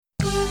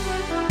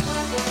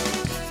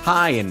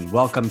Hi, and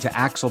welcome to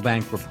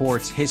Axelbank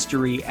Reports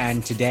History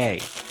and Today.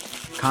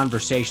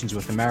 Conversations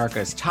with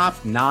America's top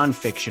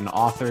nonfiction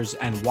authors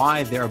and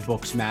why their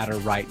books matter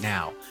right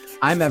now.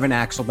 I'm Evan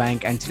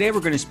Axelbank, and today we're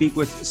going to speak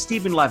with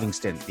Stephen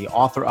Levingston, the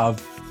author of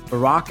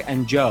Barack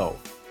and Joe,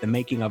 The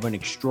Making of an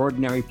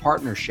Extraordinary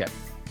Partnership.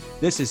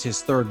 This is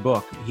his third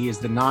book. He is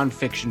the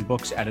nonfiction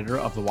books editor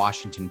of The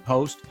Washington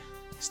Post.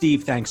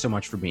 Steve, thanks so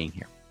much for being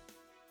here.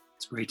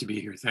 It's great to be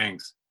here.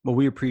 Thanks. Well,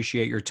 we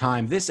appreciate your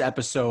time. This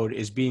episode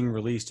is being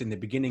released in the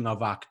beginning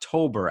of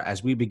October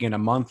as we begin a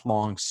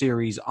month-long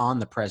series on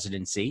the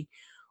presidency.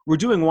 We're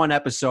doing one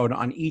episode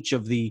on each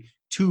of the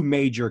two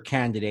major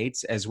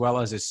candidates, as well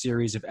as a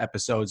series of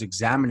episodes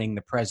examining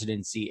the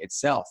presidency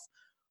itself.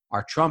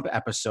 Our Trump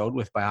episode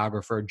with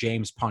biographer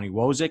James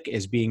Poniewozik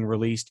is being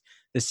released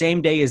the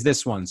same day as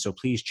this one, so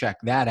please check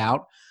that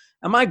out.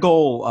 And my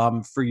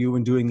goal for you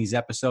in doing these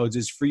episodes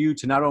is for you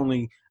to not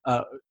only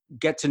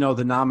get to know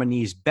the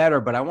nominees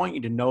better, but I want you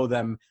to know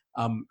them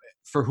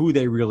for who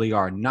they really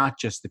are, not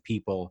just the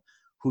people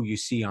who you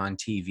see on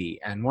TV.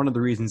 And one of the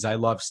reasons I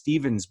love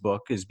Stephen's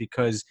book is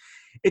because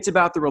it's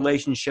about the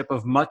relationship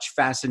of much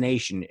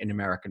fascination in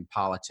American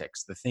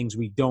politics, the things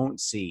we don't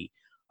see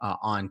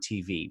on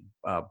TV.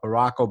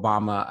 Barack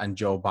Obama and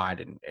Joe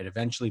Biden. It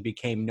eventually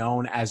became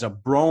known as a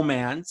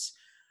bromance,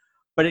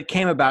 but it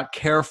came about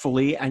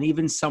carefully and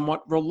even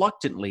somewhat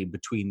reluctantly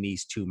between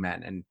these two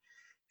men. And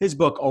his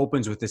book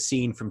opens with a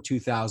scene from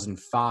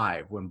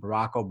 2005 when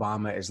Barack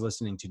Obama is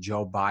listening to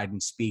Joe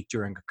Biden speak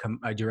during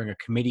a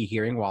committee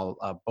hearing while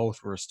both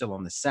were still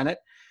in the Senate.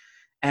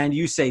 And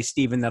you say,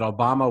 Stephen, that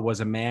Obama was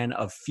a man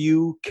of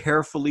few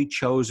carefully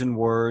chosen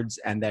words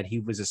and that he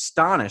was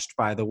astonished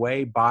by the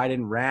way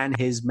Biden ran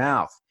his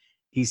mouth.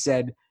 He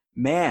said,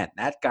 "Man,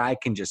 that guy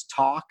can just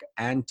talk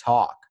and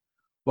talk."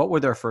 What were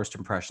their first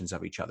impressions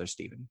of each other,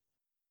 Stephen?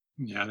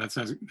 Yeah,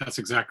 that's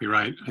exactly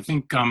right. I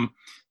think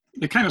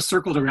they kind of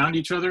circled around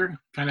each other,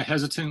 kind of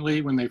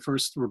hesitantly when they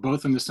first were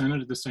both in the Senate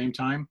at the same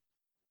time.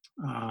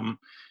 Barack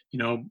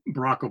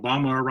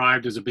Obama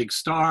arrived as a big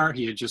star.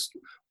 He had just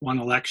won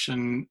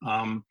election,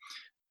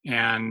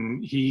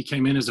 and he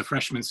came in as a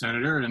freshman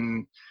senator,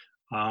 and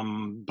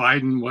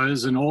Biden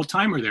was an old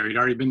timer there. He'd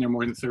already been there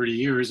more than 30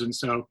 years. And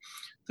so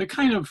they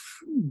kind of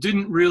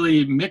didn't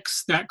really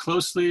mix that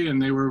closely,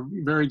 and they were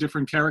very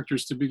different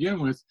characters to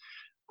begin with.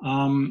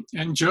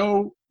 And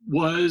Joe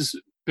was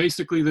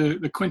basically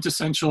the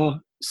quintessential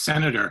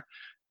senator,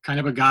 kind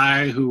of a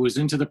guy who was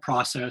into the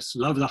process,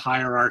 loved the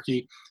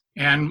hierarchy,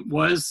 and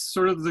was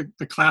sort of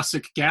the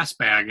classic gas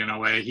bag in a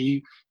way.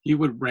 He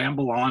would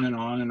ramble on and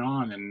on and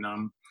on.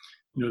 And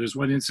there's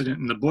one incident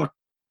in the book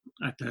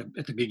at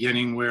the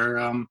beginning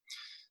where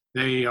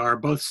they are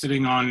both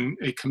sitting on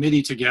a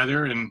committee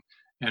together,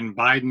 and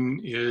Biden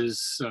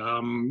is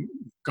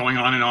going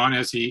on and on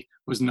as he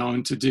was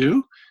known to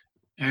do.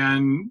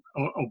 And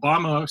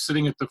Obama,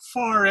 sitting at the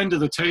far end of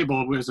the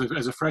table as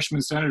a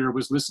freshman senator,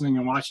 was listening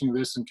and watching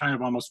this and kind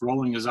of almost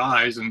rolling his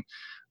eyes and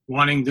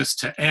wanting this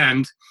to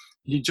end.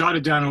 He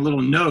jotted down a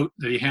little note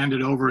that he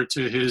handed over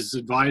to his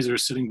advisor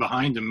sitting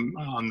behind him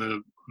on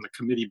the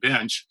committee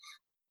bench.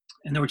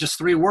 And there were just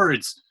three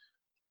words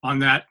on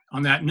that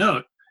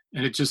note.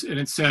 And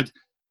it said,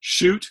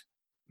 "Shoot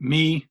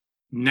me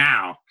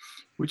now,"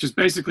 which is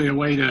basically a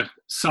way to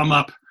sum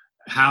up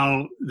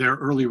how their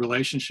early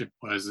relationship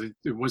was.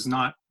 It was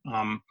not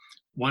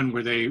one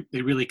where they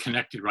really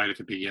connected right at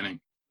the beginning.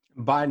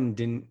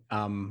 Biden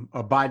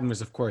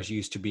was, of course,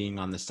 used to being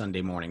on the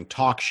Sunday morning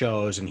talk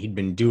shows, and he'd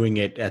been doing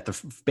it at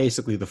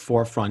basically the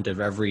forefront of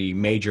every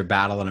major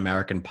battle in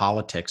American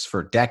politics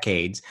for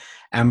decades.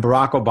 And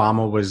Barack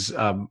Obama was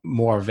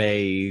more of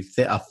a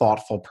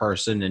thoughtful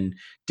person and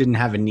didn't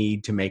have a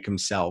need to make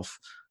himself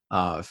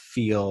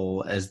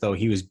feel as though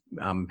he was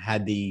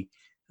had the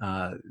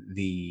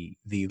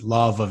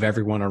love of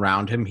everyone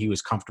around him. He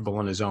was comfortable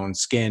in his own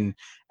skin.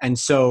 And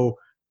so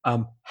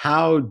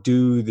how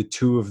do the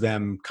two of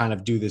them kind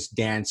of do this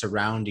dance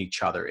around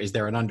each other? Is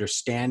there an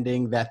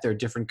understanding that they're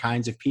different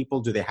kinds of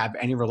people? Do they have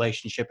any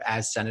relationship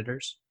as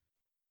senators?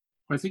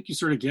 I think you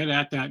sort of get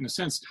at that in a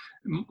sense.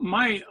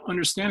 My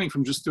understanding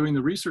from just doing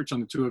the research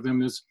on the two of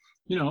them is,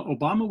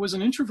 Obama was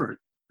an introvert.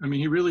 I mean,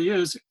 he really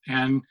is.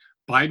 And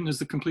Biden is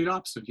the complete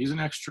opposite. He's an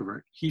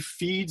extrovert. He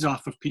feeds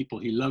off of people.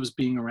 He loves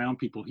being around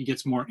people. He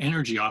gets more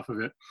energy off of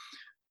it.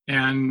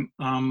 And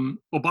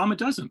Obama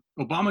doesn't.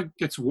 Obama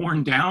gets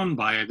worn down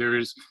by it. There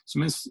is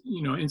some,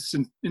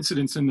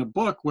 incidents in the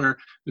book where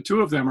the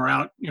two of them are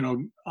out,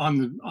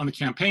 on the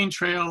campaign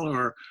trail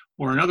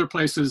or in other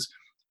places,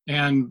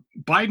 and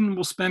Biden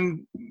will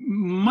spend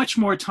much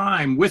more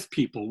time with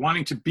people,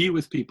 wanting to be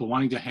with people,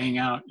 wanting to hang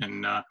out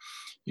and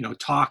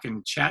talk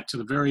and chat to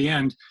the very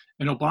end.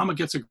 And Obama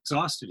gets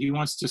exhausted. He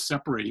wants to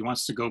separate. He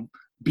wants to go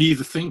be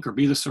the thinker,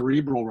 be the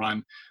cerebral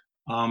one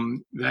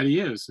that he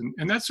is.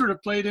 And that sort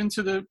of played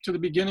into the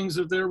beginnings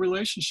of their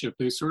relationship.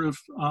 They sort of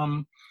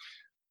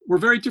were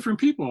very different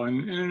people.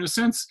 And in a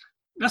sense,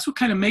 that's what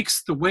kind of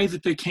makes the way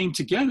that they came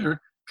together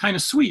kind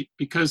of sweet,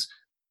 because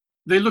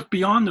they look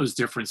beyond those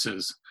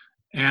differences.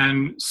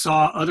 and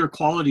saw other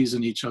qualities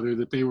in each other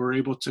that they were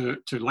able to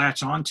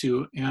latch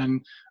onto,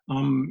 and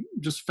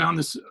just found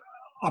this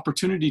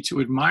opportunity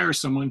to admire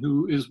someone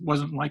who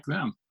wasn't like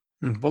them.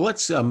 Well,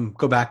 let's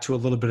go back to a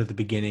little bit of the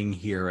beginning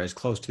here, as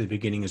close to the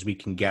beginning as we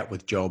can get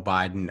with Joe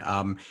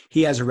Biden.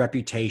 He has a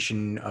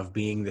reputation of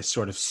being this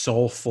sort of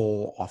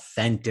soulful,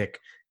 authentic,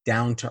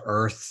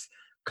 down-to-earth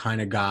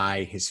kind of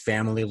guy. His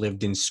family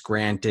lived in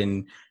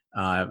Scranton.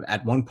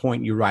 At one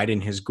point, you write in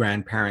his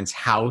grandparents'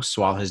 house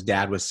while his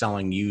dad was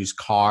selling used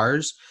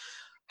cars.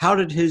 How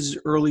did his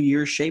early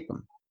years shape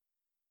him?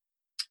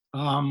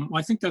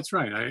 I think that's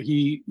right.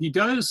 He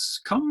does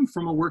come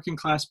from a working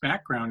class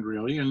background,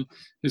 really, and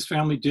his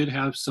family did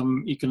have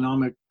some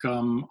economic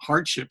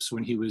hardships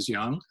when he was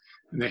young.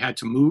 And they had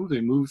to move. They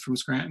moved from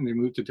Scranton. They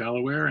moved to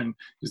Delaware, and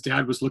his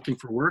dad was looking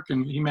for work,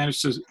 and he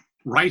managed to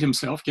right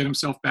himself, get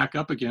himself back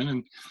up again.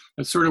 And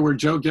that's sort of where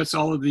Joe gets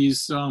all of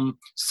these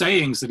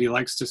sayings that he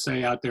likes to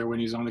say out there when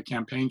he's on the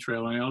campaign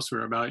trail and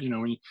elsewhere about,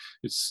 when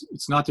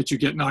it's not that you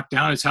get knocked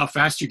down, it's how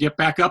fast you get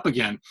back up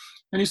again.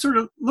 And he sort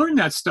of learned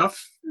that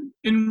stuff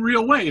in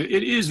real way.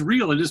 It is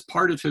real. It is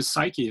part of his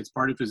psyche. It's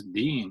part of his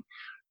being.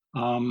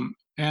 And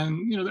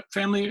that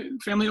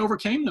family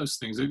overcame those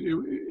things.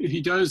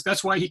 He does.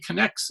 That's why he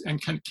connects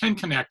and can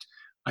connect,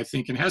 I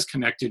think, and has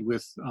connected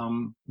with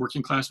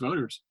working class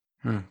voters.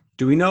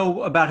 Do we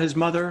know about his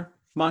mother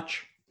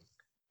much?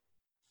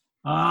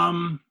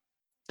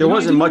 There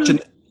wasn't much in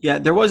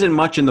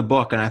the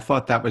book, and I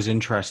thought that was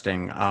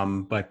interesting. No,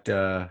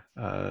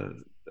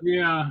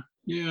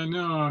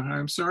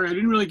 I'm sorry. I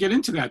didn't really get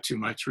into that too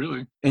much,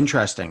 really.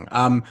 Interesting.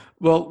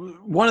 Well,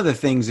 one of the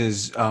things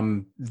is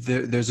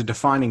there's a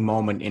defining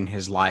moment in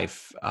his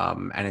life,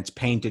 and it's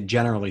painted,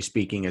 generally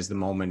speaking, as the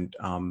moment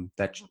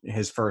that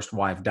his first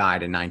wife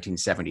died in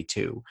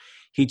 1972.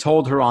 He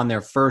told her on their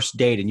first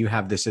date, and you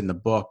have this in the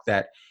book,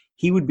 that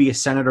he would be a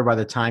senator by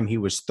the time he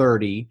was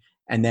 30,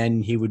 and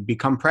then he would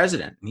become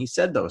president. And he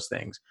said those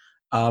things.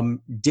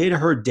 Did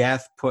her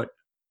death put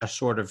a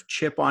sort of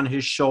chip on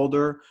his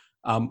shoulder,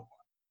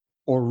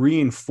 or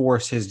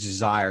reinforce his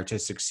desire to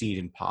succeed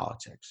in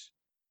politics?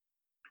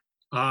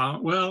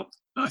 Well,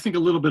 I think a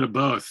little bit of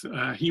both.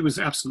 He was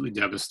absolutely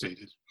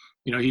devastated.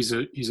 He's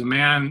a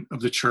man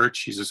of the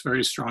church. He's a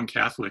very strong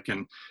Catholic,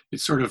 and it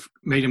sort of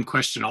made him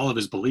question all of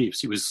his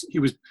beliefs. He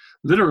was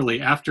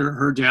literally, after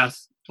her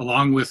death,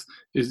 along with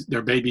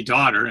their baby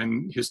daughter,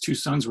 and his two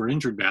sons were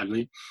injured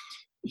badly,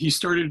 he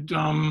started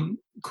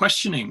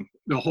questioning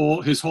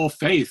his whole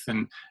faith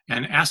and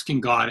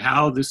asking God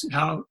how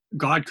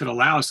God could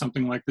allow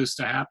something like this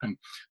to happen.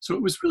 So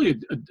it was really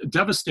a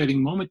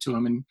devastating moment to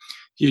him, and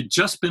he had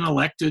just been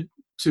elected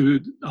to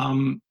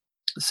the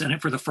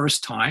Senate for the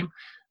first time,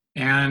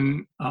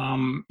 and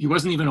he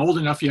wasn't even old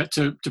enough yet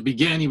to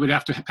begin. He would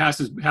have to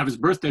have his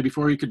birthday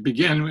before he could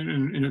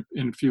begin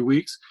in a few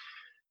weeks.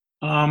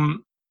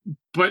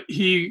 But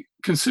he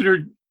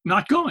considered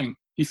not going.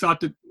 He thought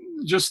that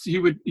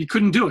he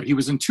couldn't do it. He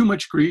was in too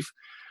much grief.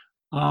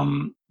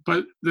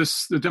 But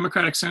the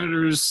Democratic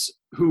senators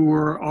who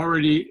were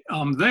already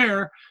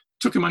there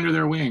took him under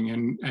their wing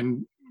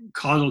and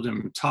coddled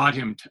him, taught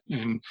him,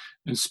 and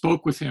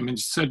spoke with him, and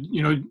said,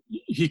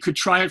 he could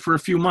try it for a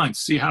few months,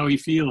 see how he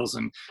feels,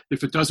 and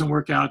if it doesn't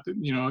work out,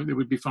 it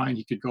would be fine.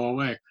 He could go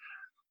away.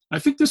 I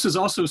think this is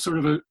also sort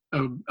of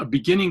a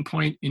beginning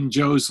point in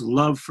Joe's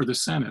love for the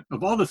Senate.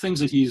 Of all the things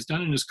that he's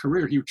done in his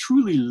career, he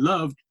truly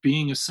loved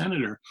being a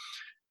senator.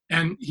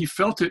 And he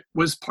felt it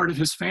was part of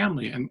his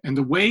family. And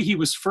the way he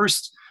was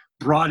first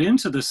brought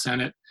into the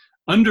Senate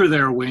under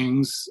their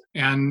wings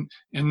and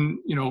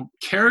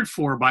cared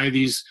for by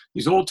these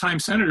old-time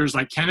senators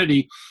like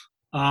Kennedy,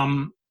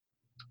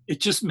 it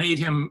just made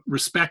him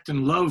respect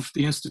and love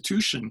the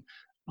institution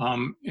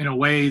in a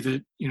way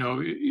that,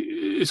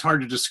 is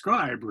hard to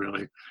describe,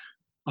 really.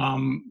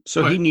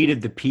 He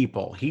needed the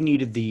people. He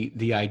needed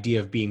the idea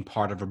of being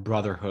part of a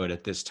brotherhood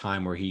at this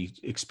time where he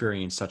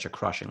experienced such a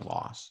crushing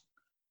loss.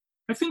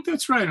 I think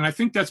that's right, and I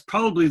think that's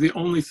probably the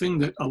only thing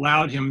that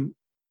allowed him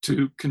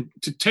to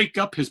take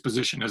up his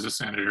position as a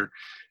senator.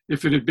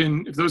 If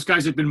those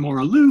guys had been more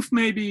aloof,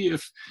 maybe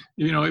if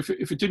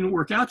it didn't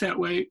work out that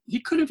way,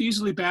 he could have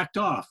easily backed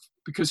off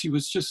because he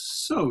was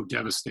just so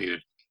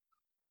devastated.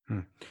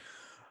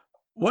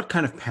 What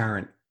kind of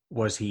parent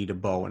was he to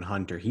Bo and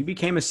Hunter? He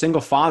became a single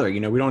father. We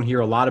don't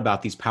hear a lot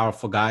about these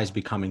powerful guys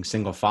becoming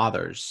single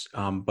fathers,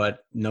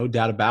 but no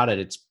doubt about it,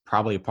 it's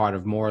probably a part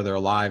of more of their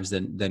lives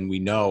than we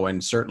know.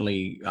 And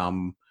certainly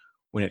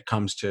when it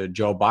comes to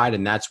Joe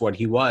Biden, that's what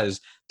he was.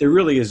 There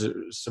really is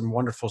some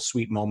wonderful,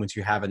 sweet moments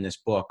you have in this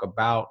book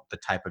about the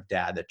type of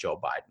dad that Joe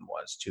Biden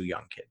was to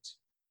young kids.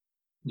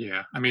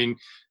 Yeah, I mean,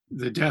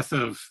 the death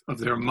of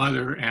their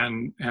mother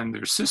and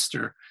their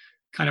sister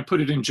kind of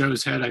put it in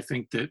Joe's head, I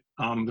think, that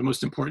the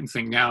most important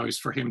thing now is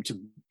for him to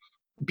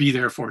be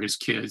there for his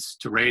kids,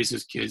 to raise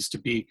his kids, to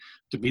be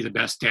the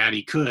best dad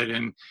he could.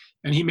 And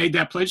he made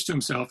that pledge to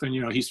himself. And,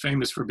 he's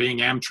famous for being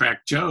Amtrak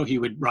Joe. He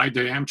would ride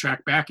the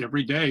Amtrak back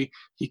every day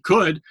he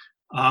could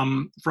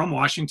from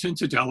Washington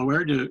to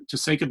Delaware to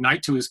say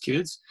goodnight to his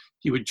kids.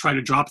 He would try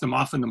to drop them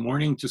off in the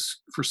morning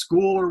for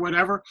school or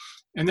whatever.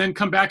 and then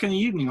come back in the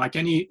evening like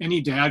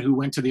any dad who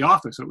went to the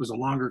office. It was a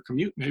longer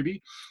commute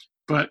maybe,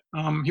 but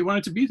he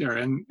wanted to be there.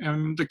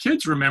 And the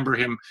kids remember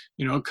him,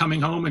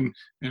 coming home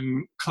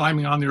and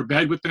climbing on their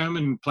bed with them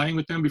and playing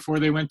with them before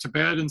they went to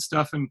bed and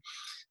stuff. And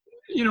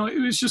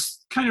it was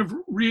just kind of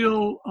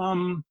real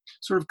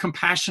sort of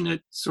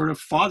compassionate sort of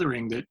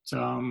fathering that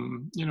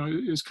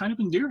it was kind of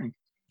endearing.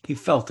 He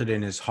felt it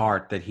in his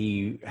heart that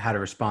he had a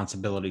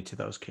responsibility to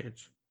those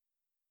kids.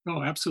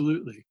 Oh,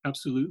 absolutely.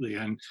 Absolutely.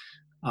 And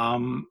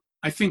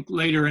I think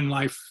later in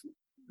life,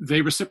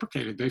 they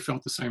reciprocated. They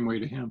felt the same way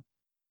to him.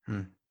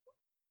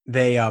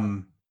 They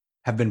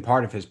have been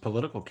part of his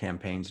political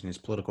campaigns and his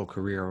political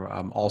career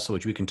also,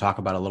 which we can talk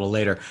about a little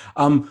later.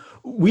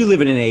 We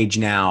live in an age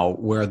now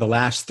where the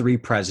last three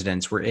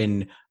presidents were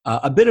in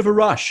a bit of a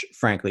rush,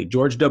 frankly.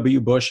 George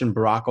W. Bush and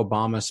Barack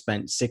Obama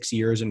spent 6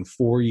 years and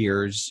 4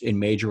 years in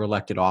major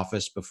elected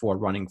office before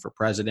running for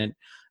president.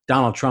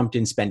 Donald Trump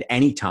didn't spend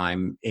any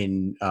time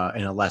in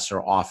a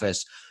lesser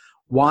office.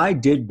 Why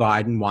did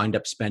Biden wind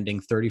up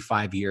spending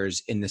 35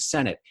 years in the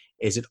Senate?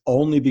 Is it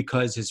only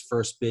because his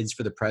first bids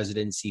for the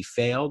presidency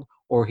failed,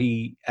 or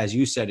he, as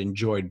you said,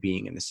 enjoyed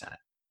being in the Senate?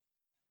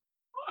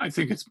 I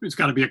think it's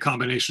got to be a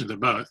combination of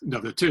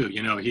the two.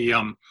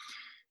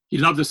 He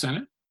loved the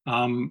Senate,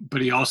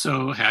 but he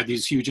also had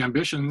these huge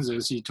ambitions,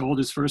 as he told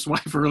his first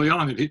wife early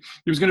on, that he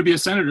was going to be a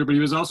senator, but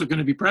he was also going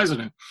to be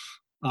president.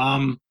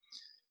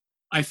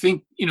 I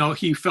think,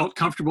 he felt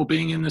comfortable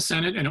being in the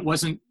Senate, and it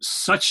wasn't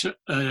such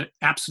an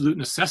absolute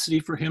necessity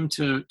for him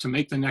to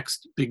make the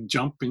next big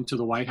jump into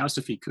the White House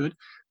if he could,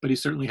 but he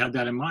certainly had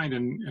that in mind.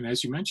 And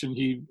as you mentioned,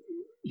 he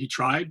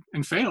tried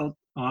and failed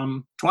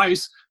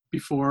twice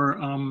before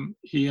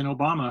he and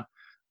Obama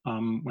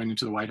went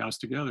into the White House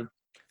together.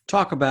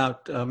 Talk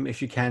about,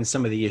 if you can,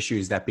 some of the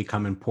issues that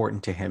become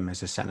important to him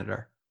as a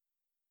senator.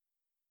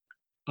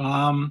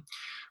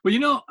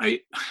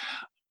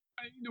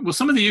 Well,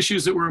 some of the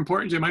issues that were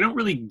important to him, I don't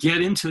really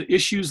get into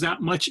issues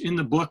that much in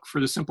the book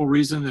for the simple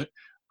reason that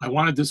I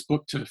wanted this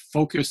book to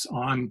focus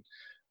on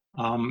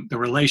the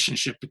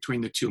relationship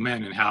between the two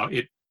men and how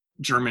it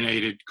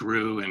germinated,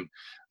 grew,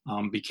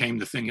 and became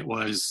the thing it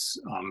was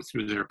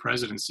through their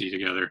presidency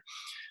together.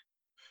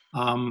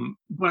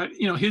 But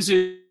his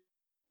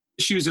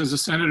issues as a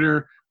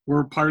senator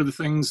were part of the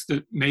things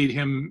that made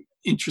him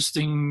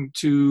interesting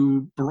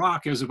to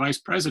Barack as a vice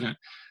president.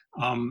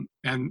 And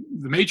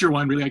the major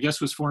one really, I guess,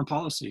 was foreign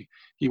policy.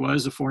 He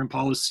was a foreign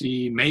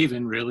policy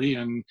maven, really,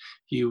 and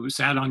he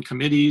sat on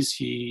committees.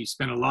 He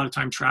spent a lot of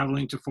time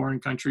traveling to foreign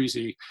countries.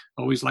 He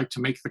always liked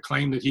to make the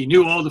claim that he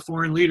knew all the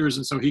foreign leaders,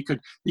 and so he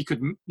could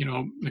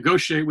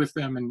negotiate with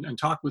them and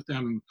talk with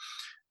them.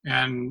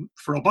 And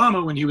for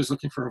Obama, when he was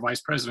looking for a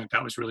vice president,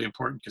 that was really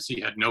important because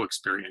he had no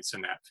experience in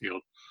that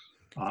field.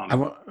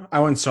 I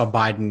once saw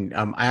Biden.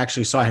 I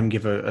actually saw him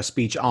give a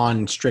speech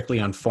strictly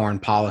on foreign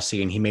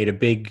policy, and he made a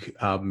big.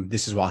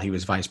 This is while he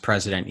was vice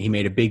president. He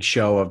made a big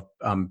show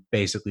of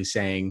basically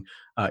saying,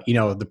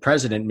 the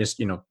president,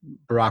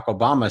 Barack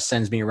Obama,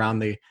 sends me around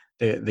the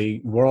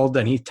world,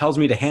 and he tells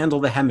me to handle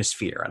the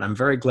hemisphere, and I'm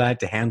very glad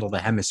to handle the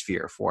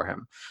hemisphere for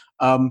him.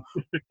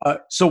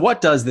 So,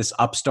 what does this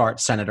upstart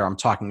senator? I'm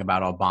talking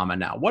about Obama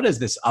now. What does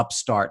this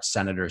upstart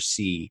senator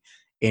see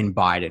in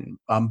Biden,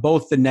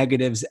 both the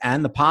negatives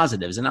and the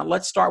positives? And now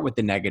let's start with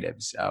the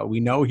negatives. We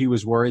know he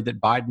was worried that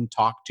Biden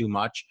talked too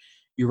much.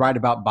 You write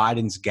about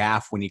Biden's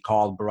gaffe when he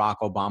called Barack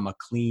Obama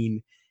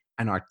clean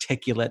and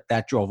articulate.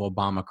 That drove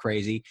Obama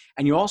crazy.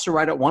 And you also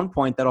write at one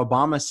point that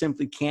Obama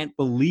simply can't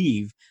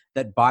believe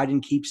that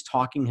Biden keeps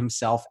talking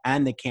himself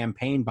and the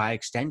campaign, by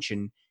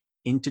extension,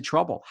 into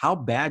trouble. How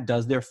bad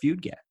does their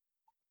feud get?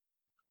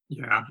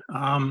 Yeah.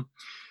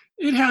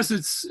 It has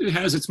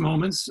its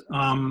moments.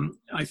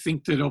 I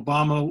think that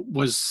Obama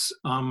was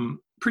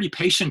pretty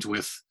patient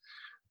with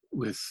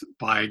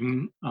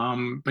Biden,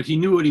 but he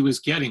knew what he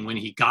was getting when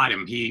he got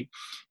him. He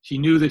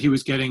knew that he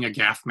was getting a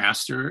gaffe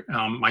meister,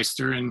 and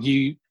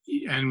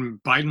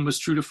Biden was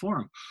true to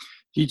form.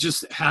 He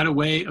just had a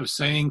way of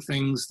saying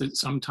things that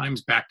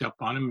sometimes backed up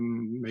on him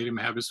and made him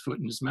have his foot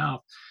in his mouth.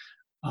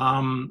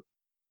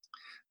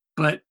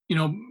 But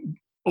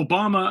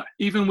Obama,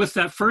 even with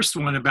that first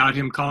one about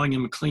him calling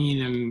him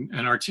clean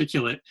and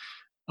articulate,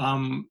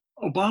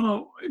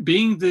 Obama,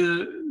 being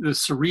the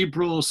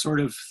cerebral, sort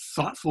of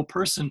thoughtful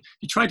person,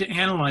 he tried to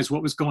analyze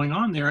what was going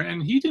on there,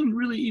 and he didn't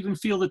really even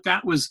feel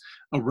that was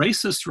a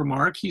racist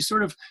remark. He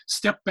sort of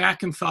stepped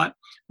back and thought,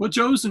 well,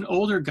 Joe's an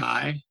older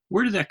guy.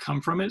 Where did that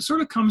come from? It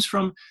sort of comes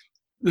from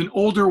an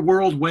older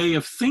world way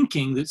of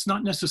thinking that's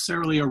not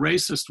necessarily a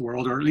racist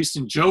world, or at least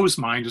in Joe's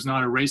mind is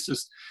not a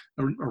racist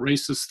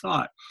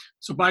thought.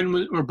 So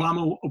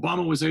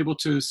Obama was able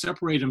to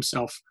separate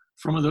himself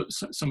from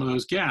some of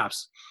those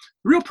gaffes.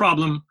 The real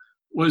problem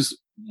was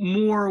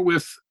more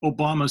with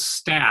Obama's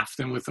staff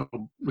than with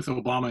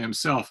Obama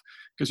himself,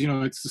 because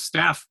it's the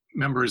staff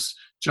members'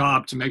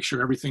 job to make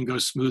sure everything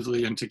goes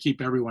smoothly and to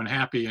keep everyone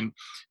happy. And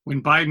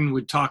when Biden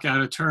would talk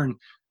out of turn,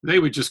 they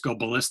would just go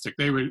ballistic.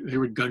 They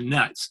would go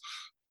nuts.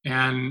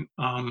 And,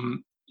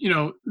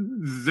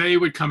 they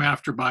would come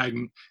after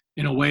Biden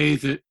in a way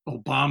that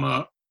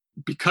Obama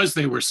because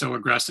they were so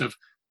aggressive,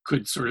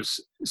 could sort of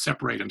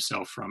separate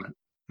himself from it.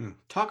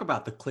 Talk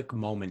about the click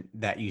moment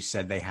that you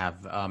said they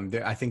have.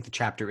 I think the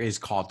chapter is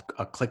called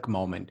A Click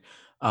Moment.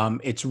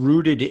 It's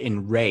rooted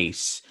in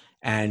race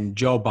and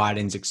Joe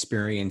Biden's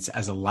experience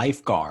as a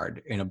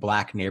lifeguard in a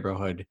Black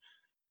neighborhood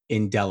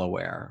in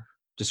Delaware.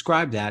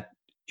 Describe that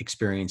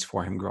experience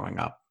for him growing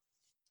up.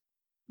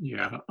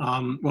 Yeah.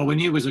 Well, when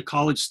he was a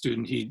college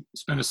student, he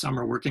spent a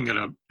summer working at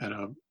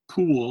a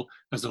pool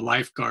as a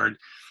lifeguard,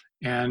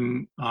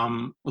 and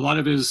a lot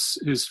of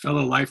his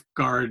fellow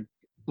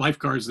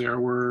lifeguards there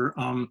were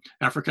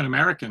African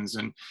Americans,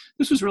 and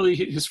this was really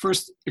his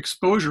first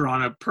exposure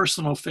on a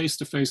personal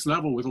face-to-face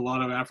level with a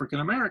lot of African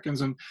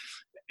Americans,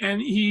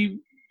 and he,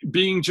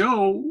 being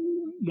Joe,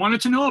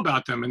 wanted to know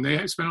about them, and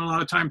they spent a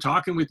lot of time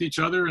talking with each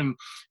other, and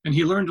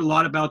he learned a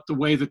lot about the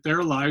way that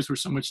their lives were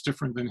so much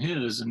different than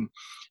his,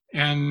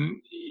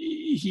 and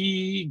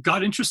he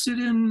got interested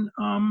in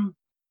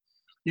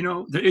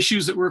the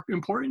issues that were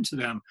important to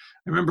them.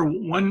 I remember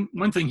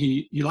one thing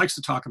he likes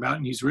to talk about,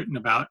 and he's written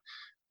about,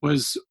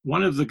 was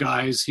one of the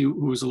guys who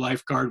was a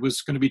lifeguard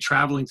was going to be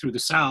traveling through the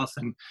South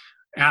and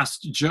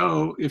asked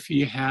Joe if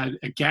he had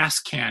a gas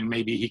can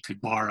maybe he could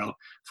borrow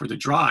for the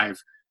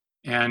drive.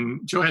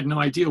 And Joe had no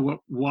idea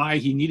why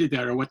he needed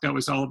that or what that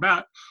was all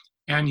about.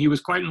 And he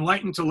was quite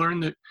enlightened to learn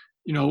that,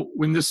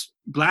 when this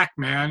Black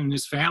man and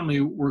his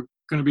family were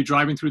going to be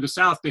driving through the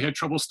South, they had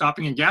trouble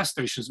stopping in gas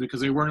stations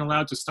because they weren't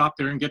allowed to stop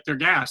there and get their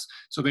gas.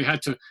 So they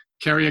had to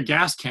carry a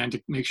gas can to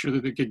make sure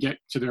that they could get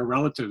to their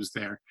relatives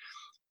there.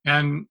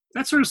 And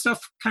that sort of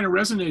stuff kind of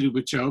resonated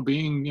with Joe,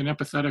 being an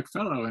empathetic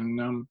fellow.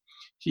 And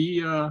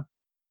he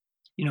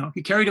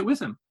carried it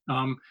with him.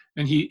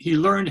 And he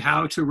learned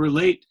how to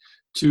relate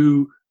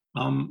to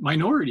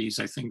minorities,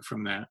 I think,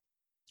 from that.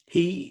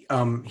 He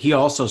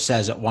also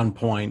says at one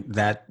point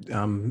that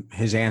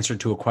his answer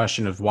to a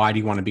question of why do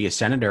you want to be a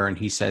senator, and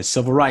he says,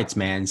 civil rights,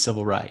 man,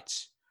 civil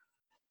rights.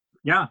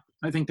 Yeah,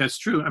 I think that's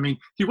true. I mean,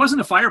 he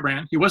wasn't a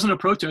firebrand. He wasn't a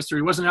protester.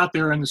 He wasn't out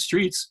there in the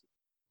streets.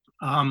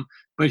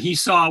 But he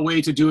saw a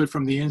way to do it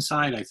from the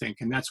inside, I think,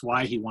 and that's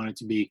why he wanted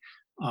to be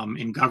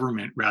in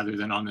government rather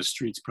than on the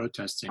streets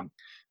protesting.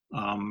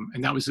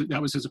 And that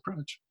was his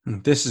approach.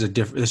 This is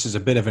a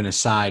bit of an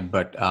aside,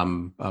 but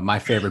my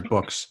favorite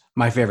books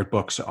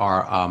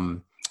are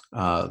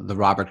the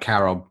Robert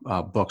Caro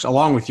books,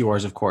 along with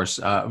yours, of course.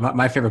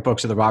 My favorite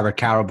books are the Robert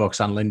Caro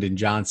books on Lyndon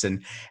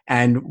Johnson,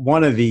 and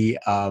one of the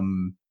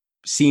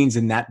scenes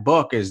in that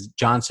book is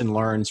Johnson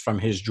learns from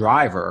his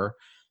driver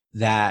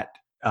that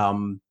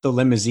the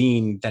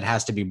limousine that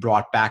has to be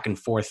brought back and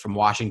forth from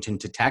Washington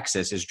to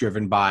Texas is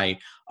driven by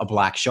a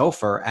Black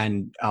chauffeur.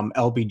 And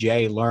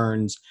LBJ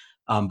learns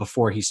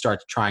before he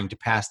starts trying to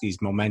pass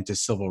these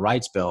momentous civil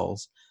rights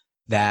bills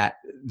that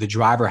the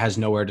driver has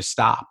nowhere to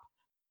stop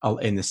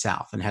in the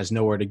South and has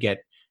nowhere to get,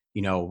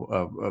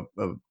 a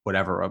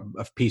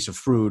piece of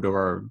fruit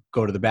or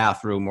go to the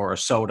bathroom or a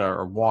soda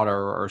or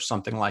water or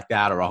something like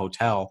that, or a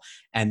hotel.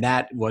 And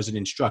that was an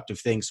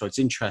instructive thing. So it's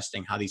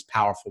interesting how these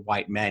powerful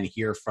white men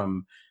hear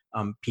from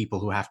people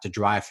who have to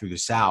drive through the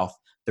South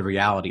the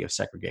reality of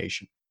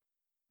segregation.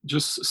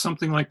 Just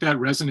something like that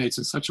resonates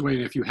in such a way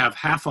that if you have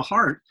half a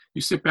heart,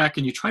 you sit back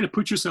and you try to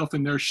put yourself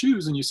in their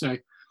shoes and you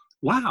say,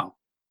 wow,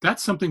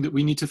 that's something that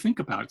we need to think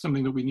about. It's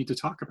something that we need to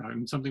talk about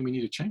and something we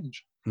need to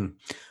change.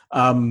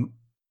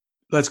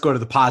 Let's go to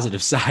the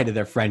positive side of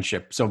their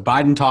friendship. So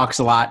Biden talks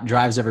a lot,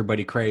 drives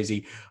everybody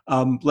crazy.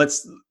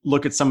 Let's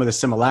look at some of the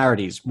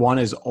similarities. One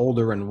is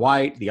older and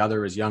white. The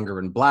other is younger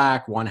and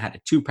Black. One had a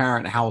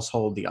two-parent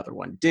household. The other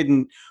one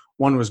didn't.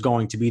 One was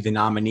going to be the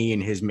nominee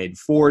in his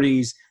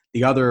mid-40s.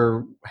 The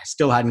other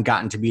still hadn't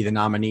gotten to be the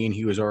nominee, and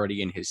he was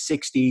already in his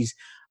 60s.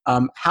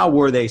 How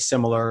were they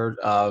similar?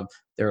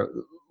 They're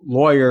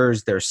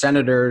lawyers. They're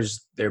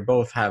senators. They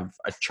both have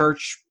a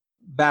church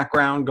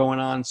background going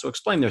on. So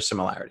explain their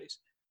similarities.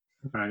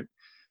 Right.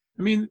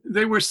 I mean,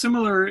 they were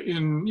similar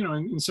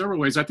in several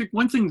ways. I think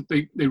one thing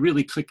that they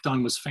really clicked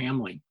on was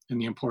family and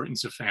the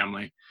importance of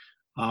family.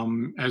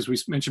 As we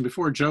mentioned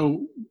before,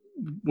 Joe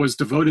was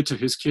devoted to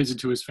his kids and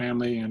to his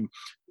family and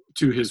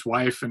to his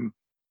wife. And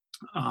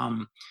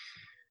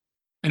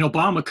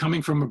Obama,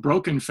 coming from a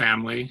broken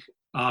family,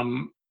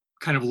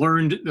 kind of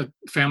learned that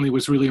family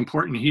was really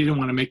important. He didn't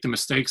want to make the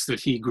mistakes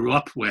that he grew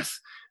up with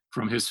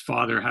from his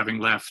father having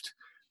left.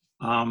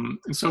 And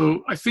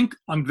so I think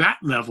on that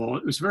level,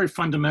 it was a very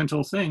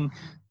fundamental thing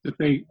that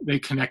they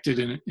connected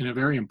in a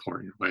very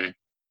important way.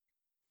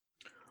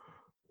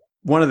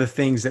 One of the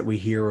things that we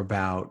hear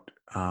about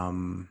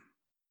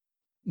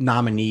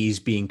nominees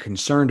being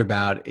concerned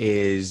about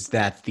is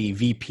that the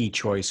VP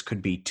choice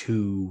could be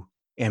too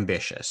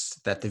ambitious,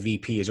 that the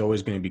VP is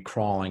always going to be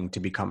crawling to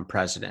become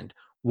president.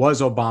 Was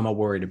Obama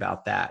worried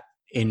about that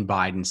in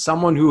Biden,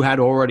 someone who had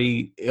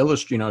already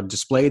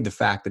displayed the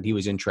fact that he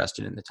was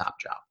interested in the top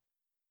job?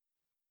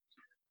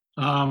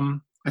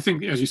 I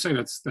think, as you say,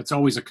 that's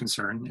always a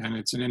concern, and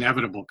it's an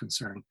inevitable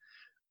concern.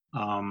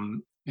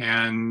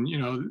 And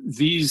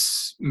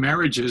these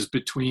marriages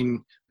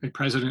between a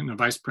president and a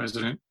vice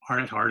president are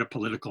at heart a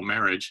political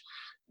marriage,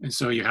 And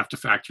so you have to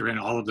factor in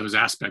all of those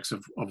aspects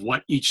of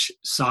what each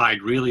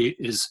side really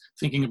is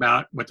thinking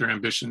about, what their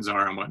ambitions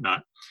are and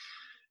whatnot.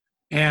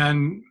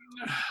 And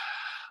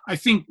I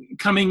think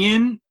coming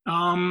in,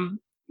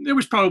 there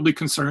was probably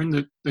concern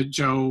that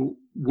Joe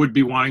would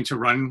be wanting to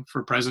run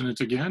for president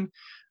again.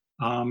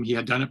 He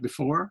had done it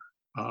before.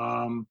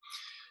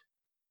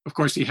 Of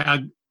course, he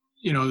had,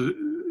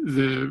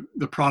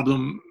 the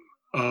problem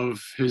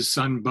of his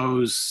son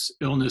Beau's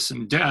illness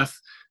and death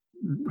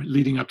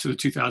leading up to the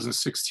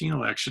 2016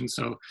 election.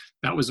 So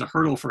that was a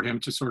hurdle for him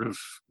to sort of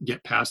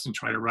get past and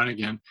try to run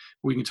again.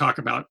 We can talk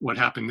about what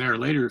happened there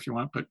later if you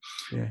want, but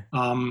yeah.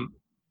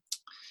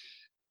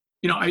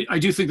 I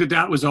do think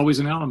that was always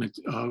an element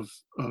of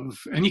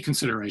any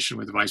consideration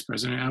with the vice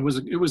president. And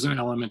it was an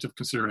element of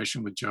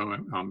consideration with Joe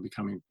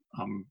becoming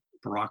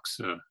Barack's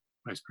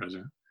vice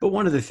president. But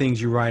one of the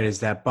things you write is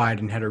that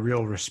Biden had a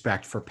real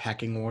respect for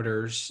pecking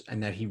orders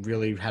and that he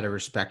really had a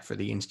respect for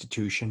the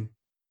institution.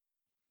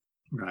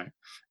 Right.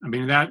 I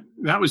mean, that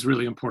was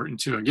really important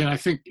too. Again, I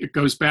think it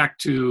goes back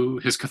to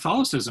his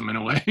Catholicism in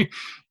a way.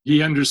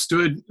 He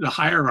understood the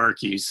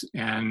hierarchies,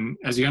 and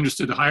as he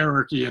understood the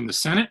hierarchy in the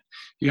Senate,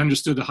 he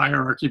understood the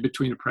hierarchy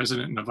between the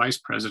president and the vice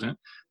president,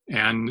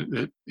 and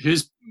that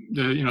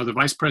the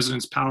vice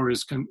president's power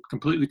is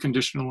completely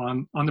conditional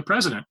on the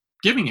president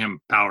giving him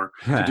power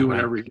to do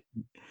whatever he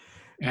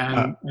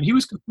and he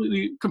was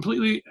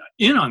completely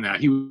in on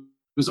that. He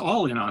was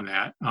all in on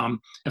that.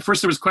 At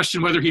first, there was a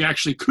question whether he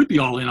actually could be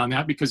all in on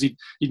that because he'd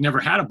never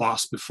had a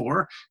boss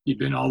before. He'd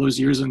been all those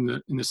years in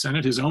the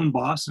Senate, his own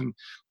boss, and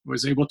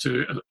was able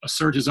to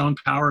assert his own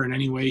power in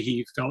any way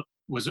he felt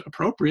was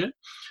appropriate.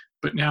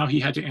 But now he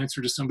had to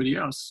answer to somebody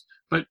else.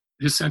 But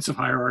his sense of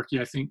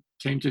hierarchy, I think,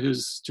 came to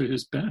his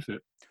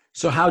benefit.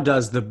 So how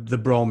does the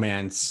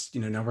bromance,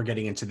 now we're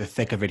getting into the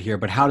thick of it here,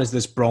 but how does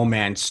this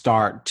bromance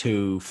start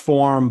to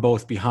form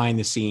both behind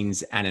the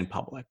scenes and in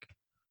public?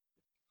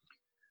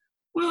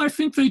 Well, I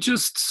think they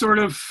just sort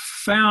of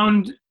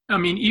found,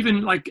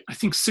 even I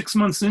think 6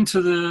 months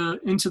into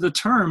the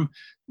term,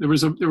 there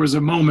was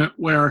a moment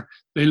where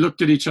they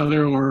looked at each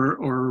other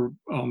or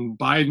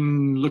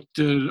Biden looked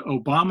at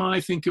Obama,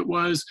 I think it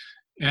was,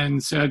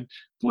 and said,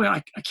 boy,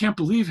 I can't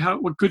believe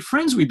what good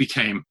friends we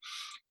became,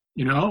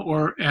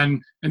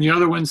 and the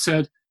other one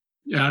said,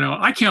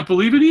 I can't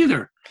believe it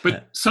either.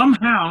 But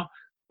somehow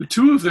the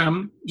two of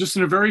them, just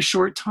in a very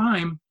short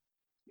time,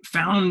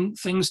 found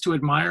things to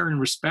admire and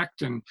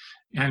respect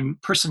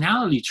and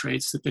personality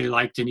traits that they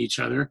liked in each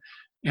other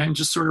and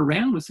just sort of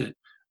ran with it.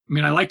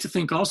 I like to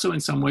think also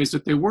in some ways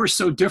that they were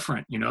so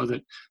different,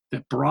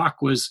 that Barack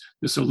was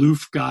this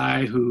aloof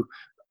guy who,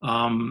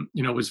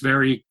 was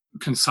very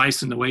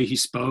concise in the way he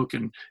spoke,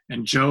 and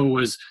Joe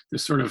was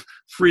this sort of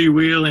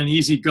freewheeling,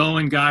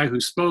 easygoing guy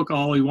who spoke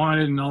all he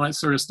wanted and all that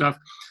sort of stuff,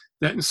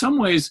 that in some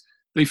ways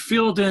they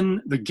filled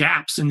in the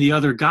gaps in the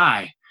other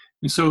guy.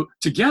 And so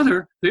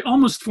together, they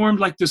almost formed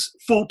like this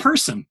full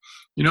person,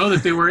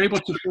 that they were able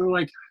to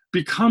sort of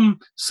become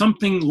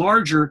something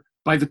larger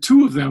by the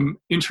two of them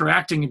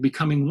interacting and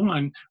becoming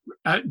one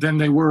than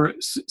they were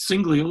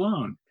singly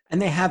alone.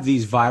 And they have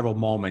these viral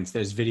moments.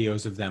 There's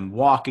videos of them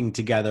walking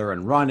together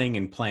and running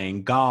and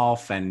playing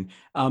golf. And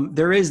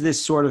there is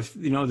this sort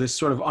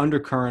of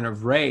undercurrent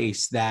of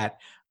race that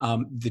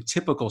the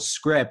typical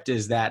script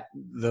is that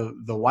the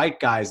white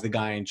guy is the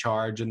guy in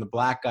charge and the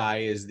black guy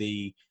is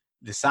the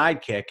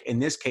sidekick. In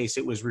this case,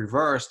 it was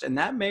reversed, and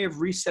that may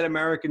have reset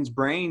Americans'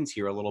 brains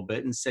here a little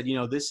bit and said,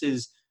 this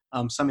is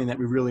something that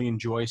we really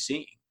enjoy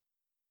seeing.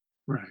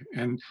 Right,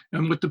 and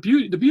what the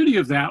beauty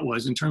of that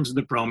was, in terms of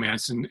the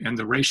bromance and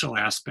the racial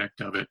aspect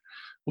of it,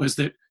 was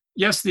that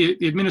yes, the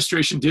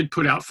administration did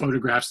put out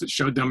photographs that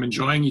showed them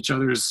enjoying each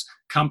other's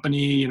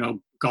company,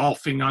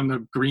 golfing on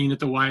the green at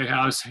the White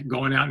House,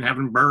 going out and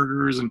having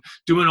burgers and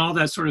doing all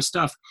that sort of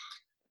stuff.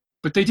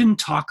 But they didn't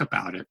talk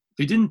about it.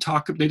 They didn't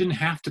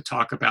have to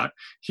talk about,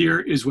 here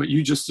is what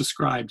you just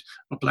described,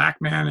 a black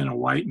man and a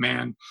white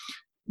man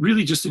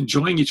really just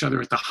enjoying each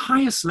other at the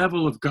highest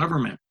level of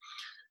government.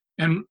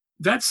 And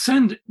that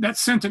sent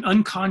an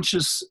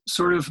unconscious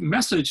sort of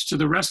message to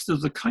the rest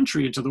of the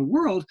country and to the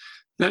world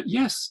that,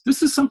 yes,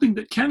 this is something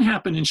that can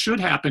happen and should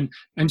happen.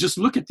 And just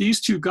look at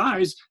these two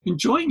guys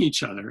enjoying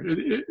each other.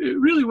 It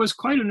really was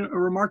quite a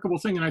remarkable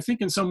thing. And I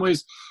think in some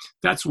ways,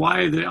 that's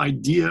why the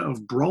idea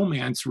of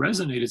bromance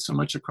resonated so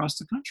much across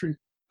the country.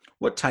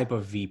 What type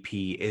of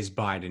VP is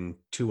Biden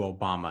to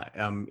Obama?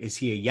 Is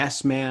he a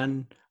yes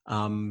man?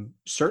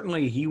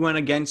 Certainly he went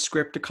against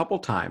script a couple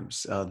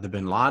times. The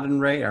bin Laden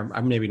raid, or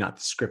maybe not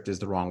the script is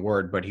the wrong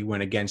word, but he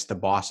went against the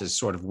boss's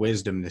sort of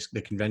wisdom,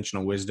 the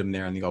conventional wisdom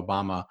there in the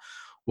Obama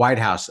White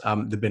House.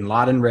 The bin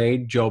Laden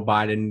raid, Joe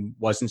Biden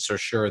wasn't so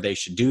sure they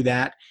should do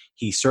that.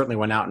 He certainly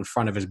went out in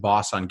front of his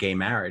boss on gay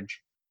marriage.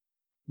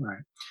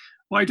 Right.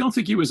 Well, I don't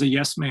think he was a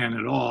yes man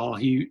at all.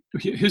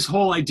 His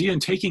whole idea in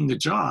taking the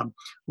job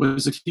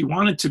was that he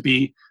wanted to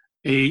be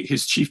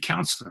his chief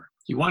counselor.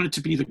 He wanted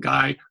to be the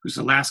guy who's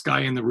the last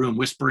guy in the room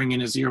whispering in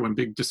his ear when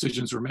big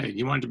decisions were made.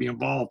 He wanted to be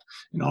involved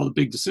in all the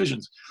big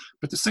decisions.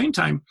 But at the same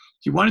time,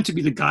 he wanted to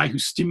be the guy who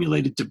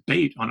stimulated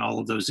debate on all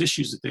of those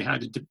issues that they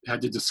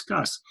had to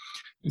discuss.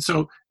 And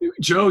so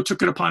Joe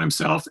took it upon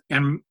himself,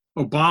 and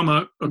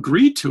Obama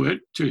agreed to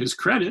it, to his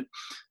credit,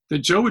 that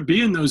Joe would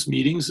be in those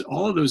meetings,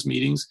 all of those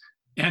meetings,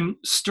 and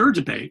stir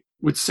debate,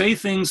 would say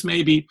things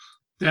maybe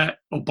that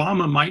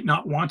Obama might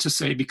not want to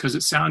say because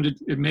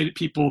it made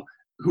people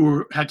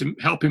who had to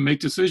help him make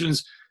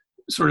decisions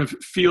sort of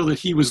feel that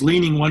he was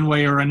leaning one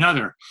way or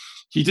another.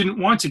 He didn't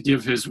want to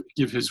give his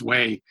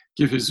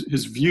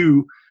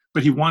view,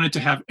 but he wanted to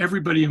have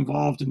everybody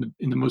involved in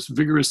the most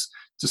vigorous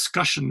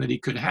discussion that he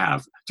could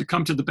have to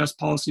come to the best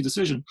policy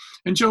decision.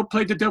 And Joe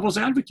played the devil's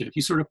advocate. He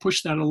sort of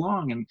pushed that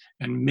along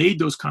and made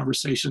those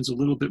conversations a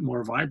little bit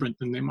more vibrant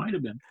than they might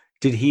have been.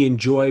 Did he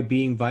enjoy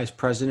being vice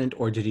president,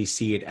 or did he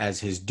see it as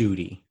his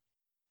duty?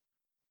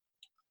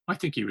 I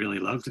think he really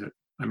loved it.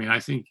 I mean, I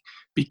think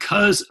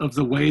because of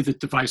the way that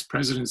the vice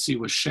presidency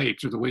was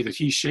shaped, or the way that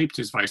he shaped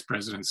his vice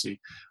presidency,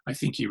 I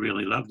think he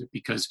really loved it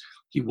because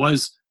he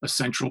was a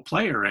central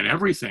player in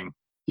everything.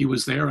 He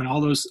was there in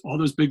all those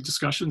big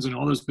discussions and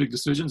all those big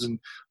decisions, and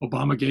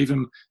Obama gave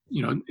him,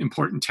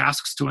 important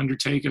tasks to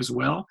undertake as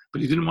well.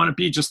 But he didn't want to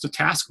be just a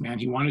task man.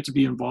 He wanted to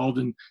be involved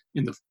in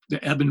the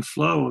ebb and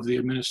flow of the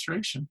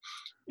administration.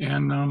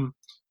 And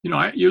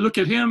you look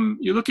at him,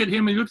 and you look at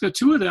the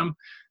two of them.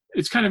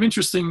 It's kind of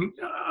interesting.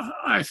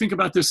 I think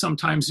about this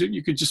sometimes.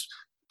 You could just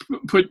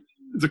put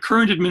the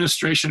current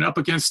administration up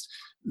against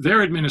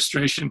their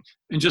administration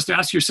and just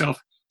ask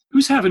yourself,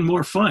 who's having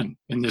more fun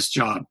in this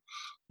job?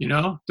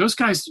 Those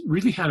guys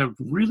really had a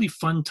really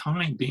fun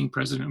time being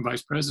president and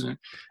vice president.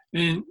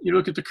 And you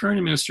look at the current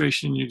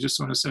administration, you just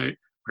want to say,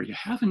 are you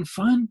having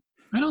fun?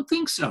 I don't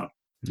think so.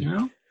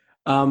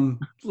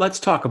 Let's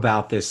talk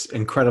about this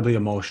incredibly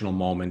emotional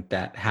moment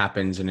that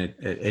happens, and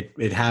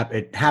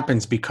it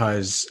happens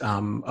because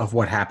of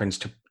what happens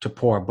to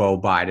poor Beau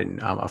Biden,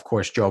 of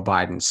course, Joe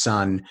Biden's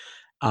son,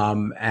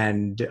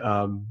 and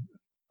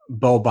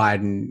Beau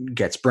Biden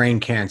gets brain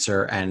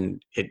cancer,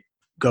 and it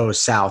goes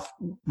south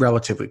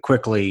relatively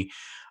quickly,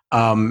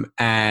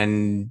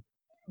 and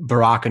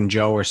Barack and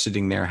Joe are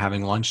sitting there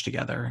having lunch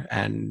together,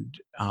 and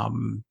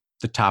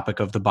the topic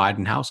of the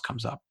Biden house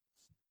comes up.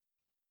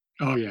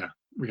 Oh yeah.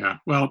 Yeah.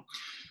 Well,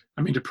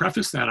 I mean, to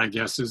preface that, I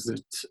guess, is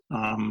that,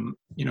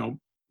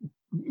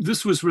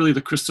 this was really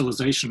the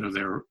crystallization of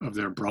their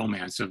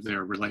bromance, of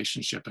their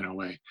relationship in a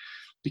way,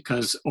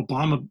 because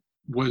Obama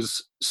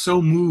was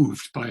so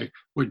moved by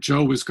what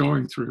Joe was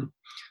going through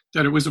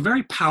that it was a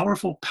very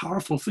powerful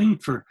thing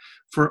for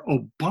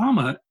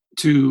Obama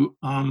to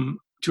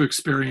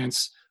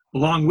experience,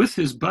 along with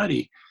his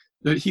buddy,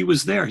 that he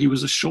was there. He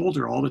was a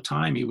shoulder all the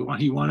time. He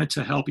wanted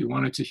to help. He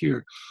wanted to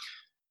hear.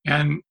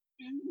 And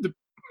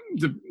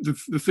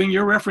the thing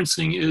you're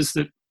referencing is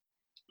that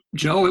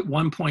Joe at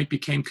one point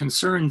became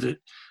concerned that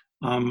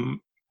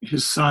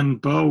his son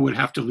Beau would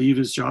have to leave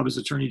his job as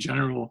Attorney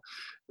General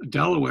of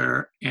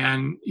Delaware,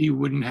 and he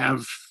wouldn't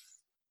have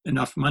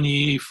enough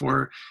money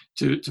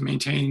to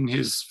maintain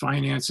his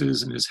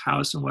finances and his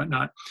house and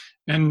whatnot.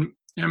 And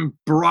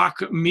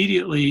Barack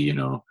immediately,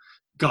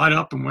 got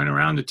up and went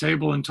around the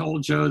table and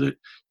told Joe that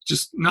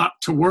just not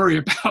to worry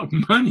about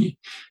money,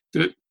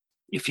 that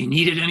if he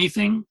needed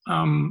anything,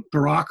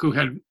 Barack, who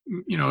had,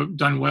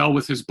 done well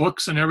with his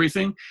books and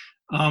everything,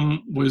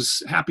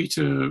 was happy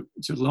to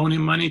loan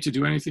him money to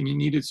do anything he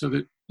needed, so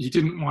that he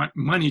didn't want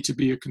money to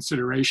be a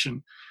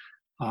consideration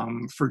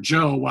for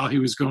Joe while he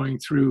was going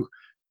through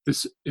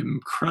this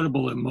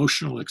incredible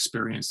emotional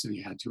experience that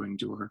he had to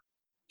endure.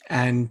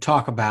 And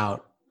talk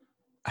about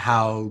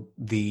how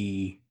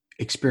the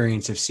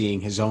experience of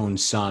seeing his own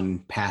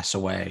son pass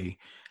away,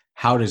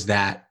 how does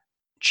that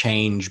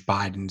change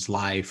Biden's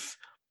life,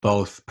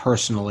 both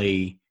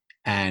personally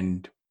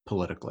and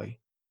politically?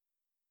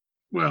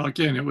 Well,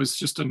 again, it was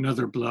just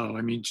another blow.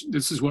 I mean,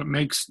 this is what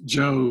makes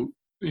Joe,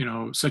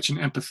 such an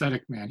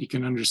empathetic man. He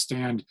can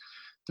understand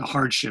the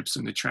hardships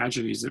and the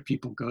tragedies that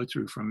people go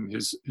through, from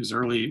his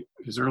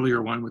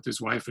earlier one with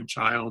his wife and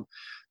child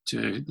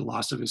to the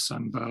loss of his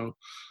son Beau.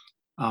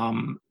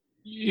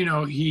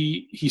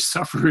 He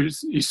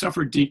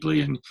suffered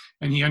deeply, and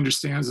he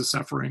understands the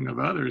suffering of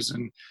others.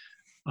 And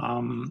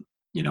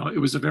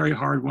it was a very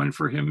hard one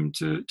for him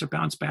to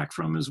bounce back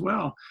from as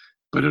well.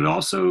 But it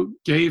also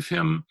gave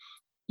him,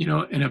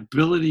 an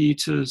ability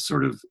to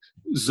sort of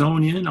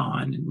zone in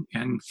on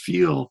and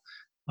feel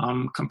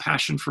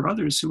compassion for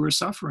others who are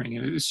suffering.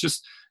 And it's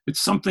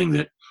something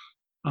that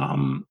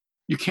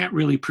you can't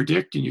really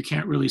predict, and you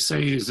can't really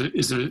say is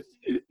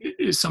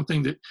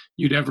something that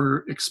you'd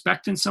ever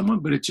expect in someone,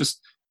 but it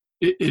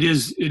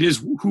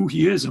is who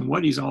he is and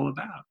what he's all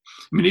about.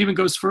 I mean, it even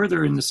goes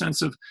further in the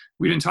sense of,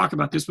 we didn't talk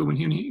about this, but when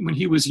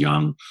he was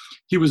young,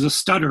 he was a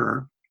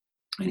stutterer,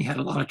 and he had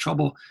a lot of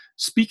trouble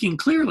speaking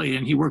clearly,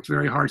 and he worked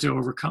very hard to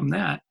overcome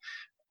that.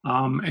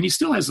 And he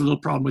still has a little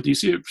problem with it. You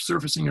see it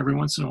surfacing every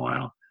once in a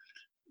while.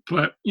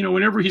 But,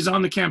 whenever he's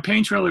on the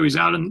campaign trail, or he's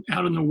out in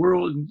the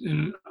world,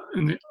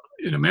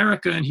 in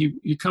America, and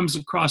he comes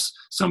across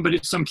some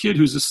kid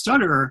who's a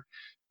stutterer,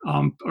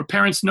 or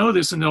parents know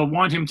this and they'll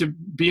want him to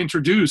be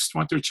introduced,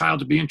 want their child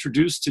to be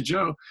introduced to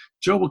Joe.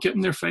 Joe will get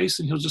in their face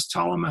and he'll just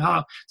tell them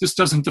how this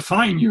doesn't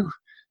define you.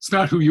 It's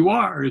not who you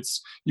are.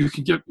 You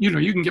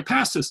can get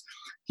past this.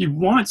 He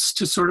wants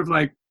to sort of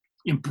like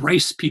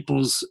embrace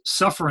people's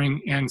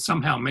suffering and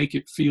somehow make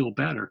it feel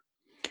better.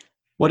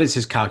 What is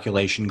his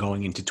calculation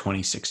going into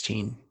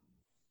 2016?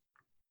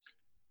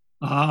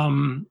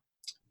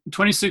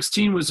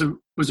 2016 was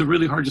a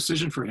really hard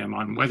decision for him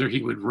on whether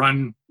he would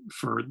run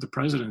for the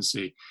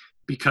presidency,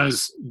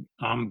 because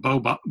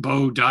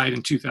Bo died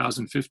in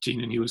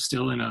 2015 and he was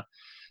still in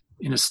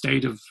a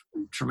state of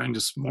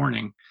tremendous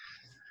mourning.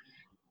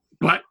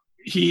 But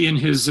he and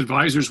his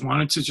advisors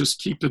wanted to just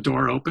keep the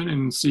door open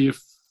and see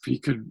if he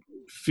could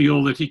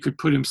feel that he could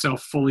put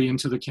himself fully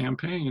into the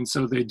campaign, and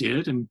so they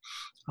did. And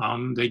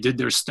they did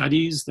their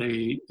studies.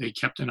 They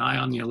kept an eye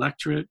on the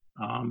electorate,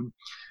 and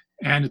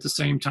at the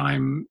same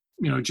time,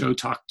 Joe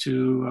talked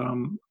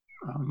to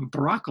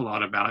Barack a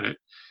lot about it.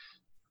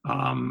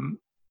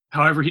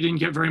 However, he didn't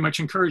get very much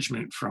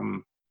encouragement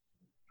from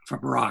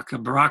Barack.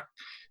 Barack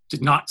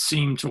did not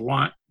seem to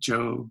want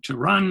Joe to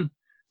run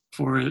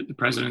for the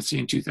presidency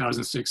in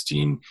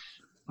 2016.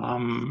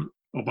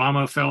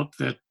 Obama felt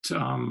that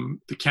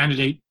the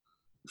candidate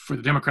for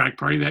the Democratic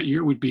Party that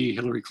year would be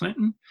Hillary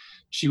Clinton.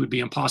 She would be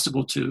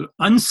impossible to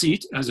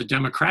unseat as a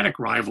Democratic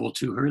rival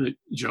to her, that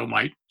Joe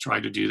might try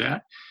to do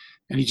that.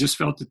 And he just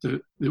felt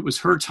that it was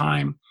her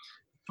time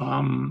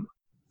to...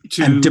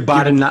 And did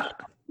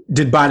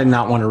Biden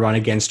not want to run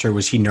against her?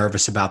 Was he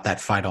nervous about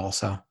that fight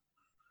also?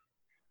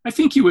 I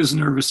think he was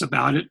nervous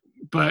about it,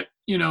 but,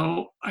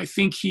 I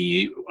think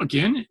he,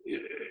 again,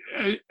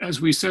 as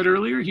we said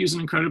earlier, he's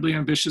an incredibly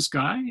ambitious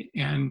guy,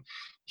 and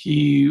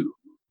he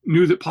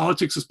knew that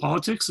politics is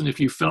politics, and if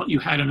you felt you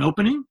had an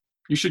opening,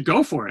 you should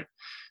go for it.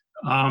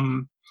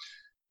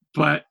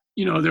 But,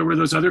 there were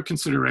those other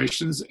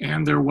considerations,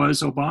 and there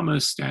was Obama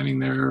standing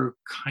there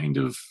kind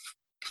of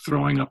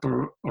throwing up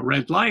a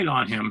red light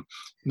on him,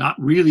 not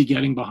really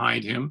getting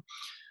behind him.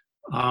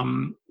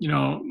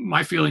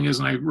 My feeling is,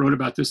 and I wrote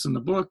about this in the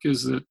book,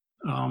 is that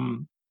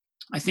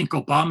I think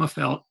Obama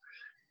felt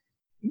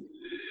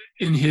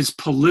in his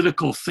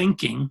political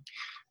thinking,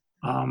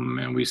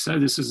 and we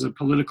said this is a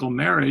political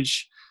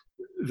marriage,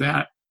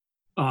 that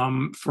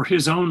for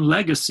his own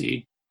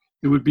legacy,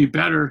 it would be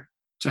better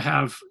to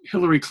have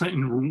Hillary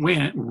Clinton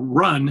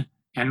run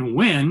and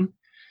win,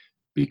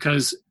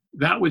 because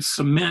that would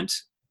cement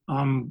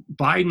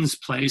Biden's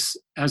place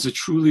as a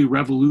truly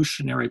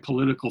revolutionary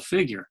political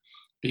figure,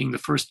 being the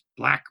first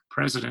Black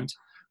president,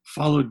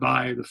 followed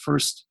by the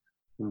first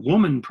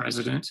woman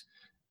president.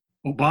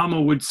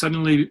 Obama would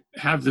suddenly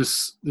have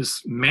this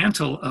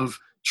mantle of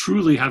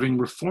truly having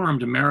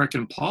reformed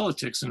American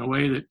politics in a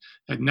way that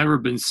had never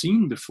been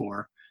seen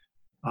before.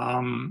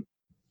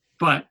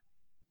 But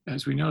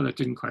as we know, that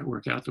didn't quite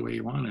work out the way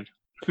he wanted.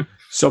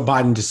 So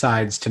Biden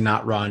decides to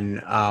not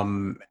run.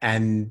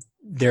 And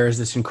there's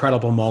this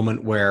incredible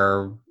moment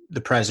where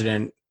the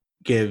president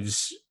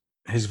gives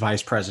his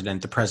vice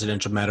president the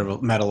Presidential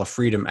Medal of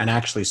Freedom and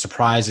actually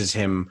surprises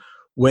him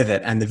with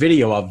it. And the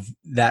video of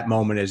that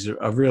moment is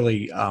a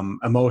really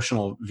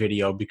emotional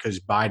video, because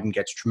Biden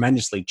gets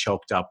tremendously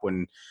choked up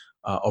when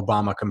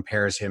Obama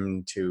compares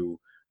him to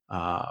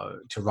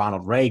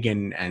Ronald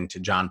Reagan and to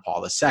John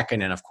Paul II.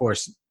 And of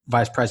course,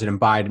 Vice President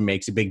Biden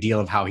makes a big deal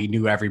of how he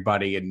knew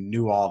everybody and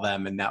knew all of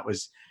them. And that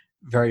was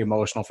very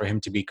emotional for him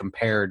to be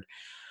compared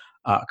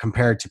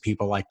to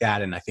people like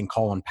that. And I think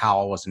Colin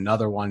Powell was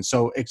another one.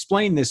 So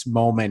explain this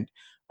moment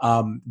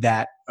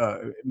that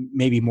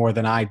maybe more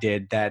than I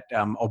did, that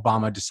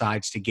Obama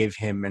decides to give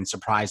him and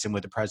surprise him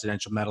with the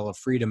Presidential Medal of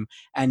Freedom.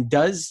 And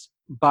does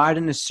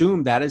Biden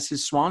assume that is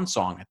his swan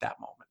song at that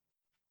moment?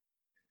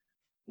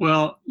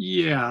 Well,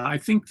 yeah, I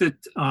think that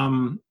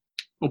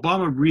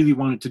Obama really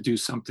wanted to do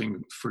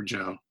something for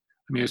Joe.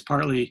 I mean, it's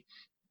partly,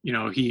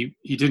 he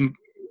didn't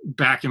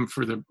back him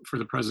for the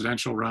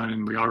presidential run,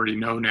 and we already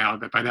know now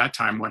that by that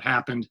time what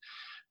happened.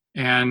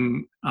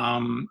 And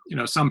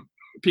some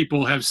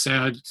people have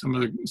said,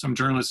 some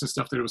journalists and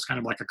stuff, that it was kind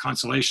of like a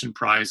consolation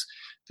prize,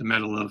 the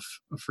Medal of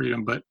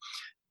Freedom. But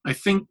I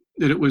think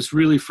that it was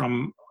really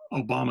from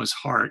Obama's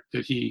heart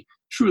that he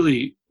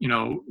truly,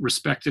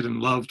 respected and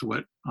loved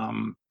what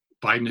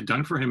Biden had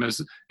done for him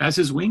as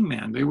his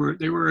wingman.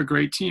 They were a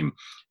great team,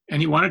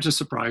 and he wanted to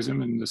surprise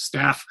him. And the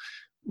staff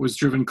was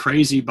driven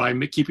crazy by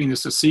keeping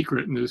this a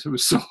secret, and it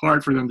was so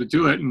hard for them to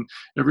do it, and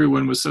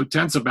everyone was so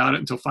tense about it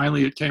until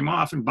finally it came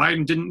off. And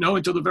Biden didn't know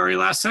until the very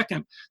last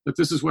second that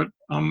this is what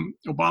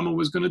Obama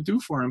was going to do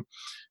for him.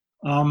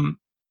 And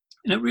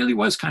it really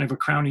was kind of a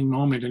crowning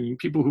moment. And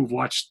people who've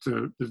watched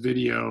the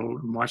video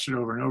and watched it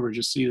over and over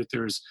just see that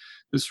there's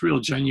this real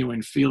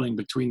genuine feeling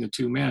between the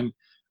two men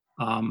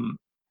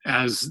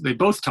as they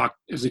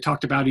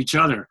talked about each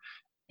other.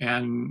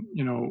 And,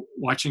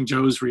 watching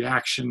Joe's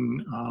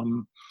reaction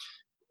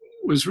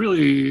was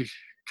really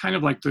kind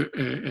of like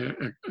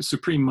a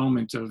supreme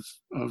moment of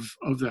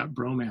that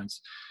bromance.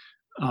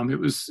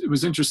 It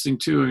was interesting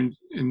too,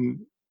 and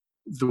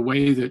the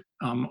way that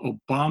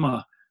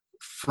Obama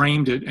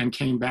framed it and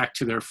came back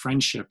to their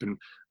friendship and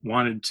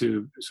wanted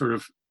to sort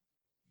of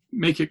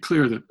make it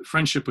clear that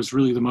friendship was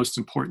really the most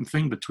important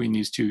thing between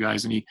these two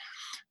guys. And I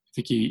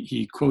think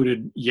he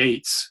quoted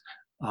Yeats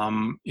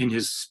in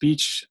his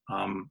speech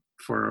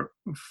for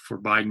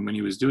Biden when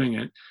he was doing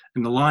it.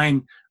 And the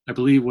line, I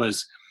believe,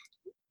 was,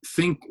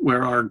 "Think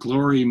where our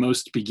glory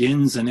most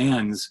begins and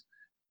ends,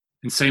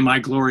 and say my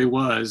glory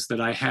was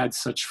that I had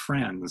such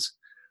friends."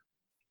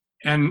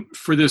 And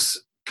for this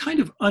kind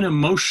of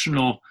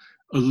unemotional,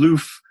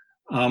 aloof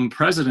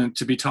president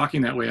to be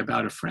talking that way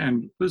about a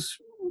friend was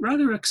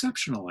rather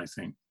exceptional, I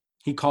think.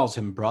 He calls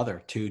him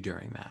brother too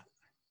during that.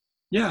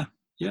 Yeah,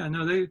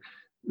 no,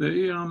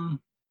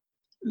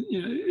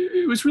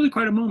 it was really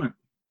quite a moment.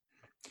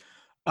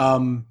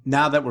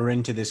 Now that we're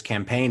into this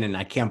campaign, and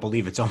I can't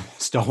believe it's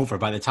almost over.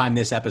 By the time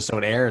this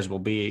episode airs, we'll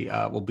be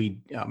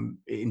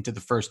into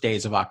the first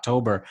days of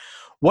October.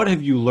 What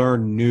have you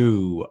learned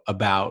new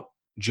about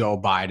Joe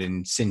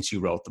Biden since you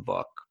wrote the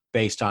book,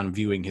 based on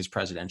viewing his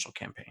presidential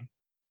campaign?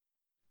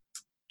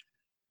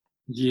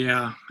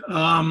 Yeah,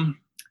 I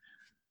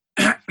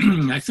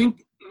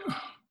think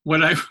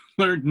what I've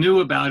learned new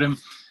about him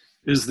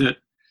is that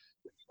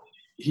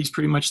he's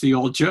pretty much the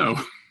old Joe.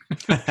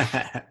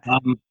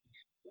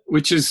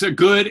 Which is a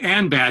good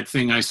and bad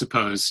thing, I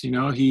suppose. You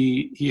know,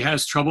 he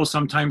has trouble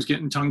sometimes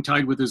getting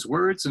tongue-tied with his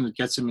words, and it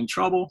gets him in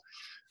trouble.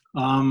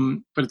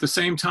 But at the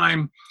same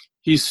time,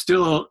 he's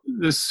still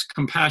this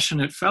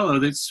compassionate fellow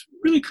that's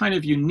really kind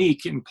of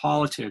unique in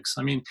politics.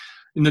 I mean,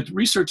 in the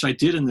research I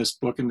did in this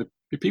book, and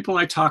the people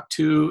I talked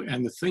to,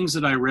 and the things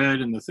that I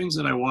read, and the things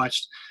that I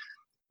watched,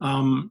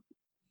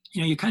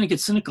 you kind of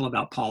get cynical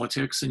about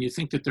politics, and you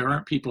think that there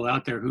aren't people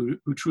out there who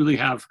truly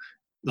have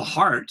the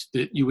heart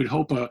that you would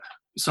hope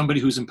somebody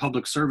who's in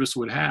public service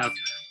would have.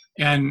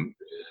 And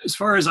as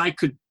far as I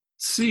could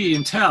see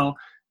and tell,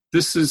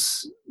 this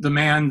is the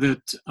man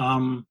that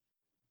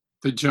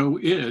Joe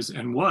is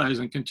and was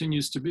and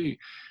continues to be.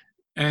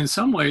 And in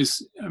some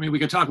ways, I mean, we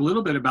could talk a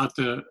little bit about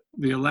the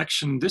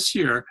election this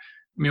year.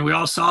 I mean, we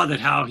all saw that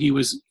how he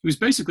was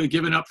basically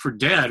given up for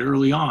dead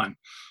early on.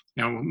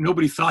 You know,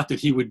 nobody thought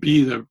that he would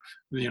be the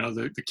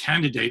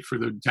candidate for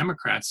the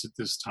Democrats at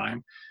this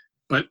time.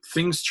 But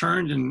things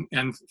turned and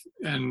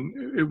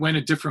it went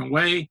a different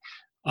way.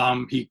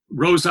 He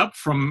rose up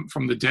from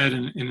the dead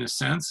in a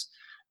sense.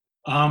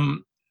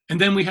 And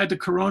then we had the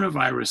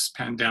coronavirus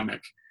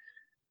pandemic.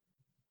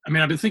 I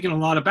mean, I've been thinking a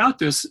lot about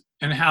this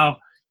and how,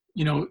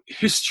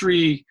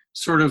 history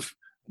sort of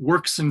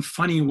works in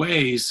funny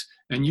ways.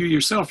 And you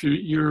yourself,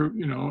 you're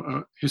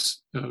a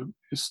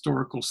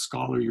historical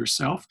scholar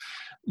yourself.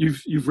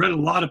 You've read a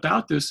lot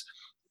about this,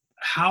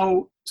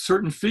 how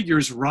certain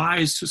figures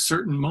rise to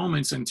certain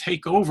moments and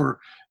take over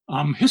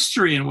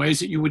history in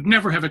ways that you would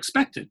never have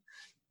expected.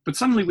 But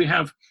suddenly we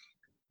have,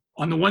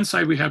 on the one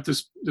side, we have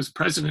this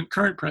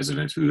current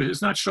president, who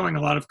is not showing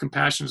a lot of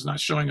compassion, is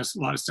not showing us a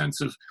lot of sense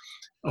of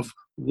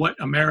what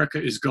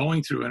America is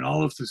going through, and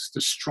all of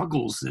the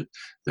struggles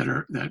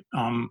that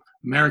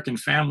American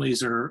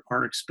families are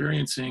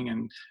experiencing,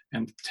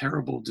 and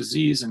terrible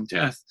disease and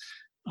death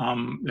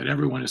that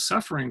everyone is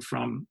suffering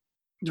from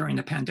during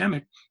the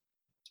pandemic.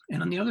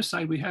 And on the other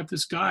side, we have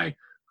this guy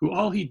who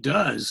all he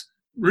does,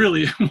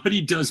 really what he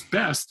does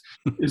best,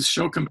 is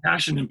show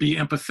compassion and be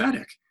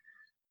empathetic.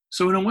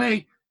 So in a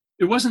way,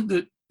 it wasn't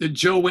that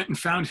Joe went and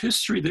found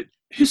history, that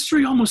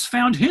history almost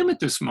found him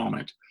at this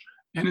moment.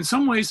 And in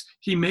some ways,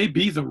 he may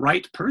be the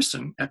right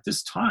person at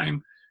this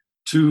time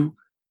to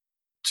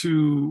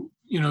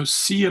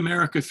see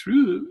America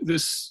through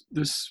this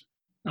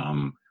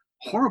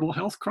horrible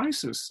health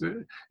crisis.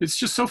 It's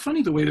just so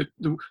funny the way that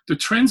the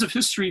trends of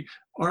history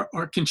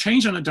can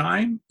change on a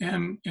dime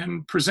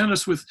and present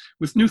us with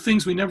new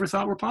things we never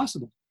thought were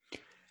possible.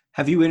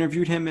 Have you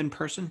interviewed him in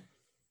person?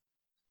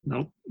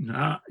 Nope,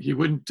 he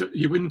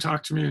wouldn't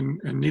talk to me,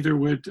 and neither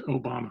would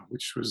Obama,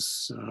 which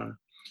was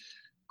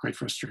quite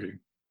frustrating.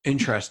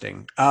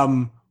 Interesting.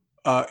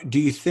 Do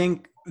you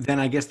think then?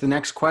 I guess the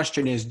next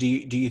question is: do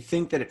you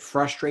think that it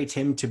frustrates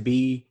him to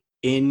be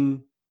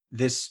in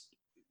this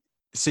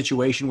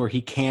situation where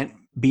he can't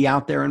be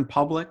out there in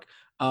public,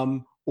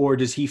 or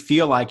does he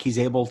feel like he's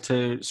able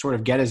to sort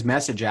of get his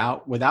message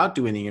out without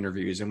doing the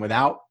interviews and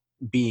without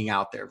being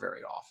out there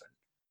very often?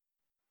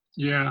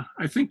 Yeah,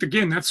 I think,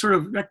 again,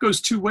 that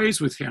goes two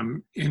ways with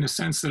him, in a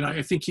sense that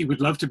I think he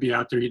would love to be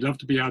out there. He'd love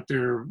to be out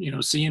there,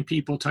 seeing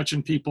people,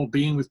 touching people,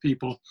 being with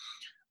people.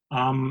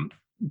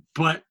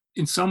 But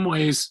in some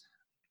ways,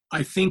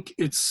 I think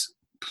it's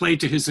played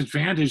to his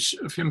advantage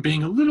of him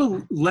being a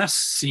little less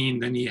seen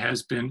than he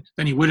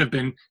would have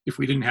been if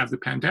we didn't have the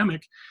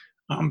pandemic,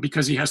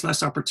 because he has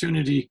less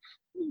opportunity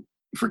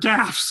for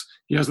gaffes.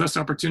 He has less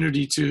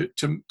opportunity to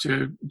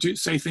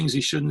say things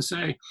he shouldn't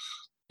say.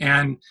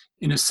 And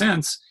in a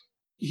sense,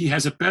 he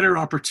has a better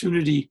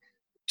opportunity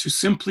to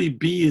simply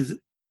be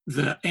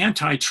the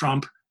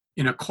anti-Trump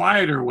in a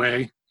quieter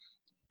way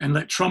and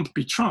let Trump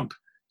be Trump,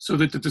 so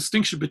that the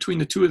distinction between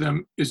the two of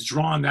them is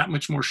drawn that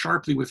much more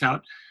sharply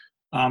without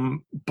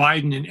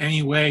Biden in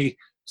any way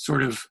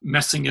sort of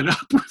messing it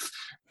up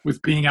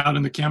with being out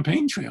on the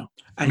campaign trail.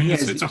 And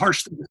it's a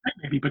harsh thing to say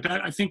maybe, but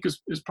that I think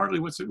is partly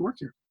what's at work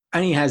here.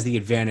 And he has the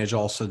advantage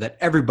also that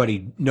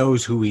everybody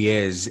knows who he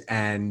is,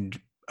 and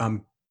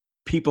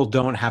people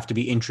don't have to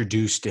be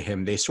introduced to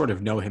him. They sort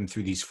of know him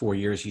through these 4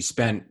 years he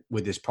spent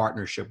with his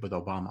partnership with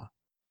Obama.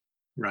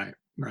 Right.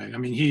 I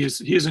mean, he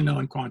is a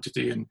known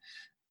quantity, and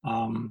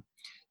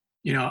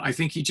I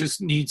think he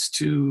just needs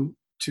to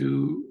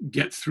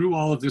get through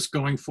all of this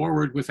going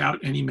forward without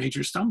any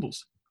major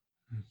stumbles.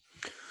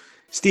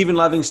 Stephen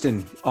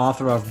Levingston,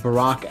 author of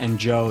Barack and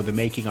Joe, The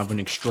Making of an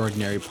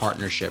Extraordinary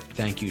Partnership.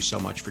 Thank you so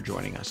much for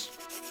joining us.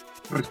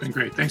 Oh, it's been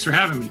great. Thanks for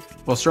having me.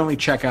 Well, certainly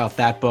check out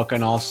that book,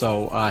 and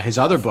also his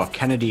other book,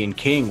 Kennedy and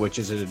King, which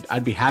is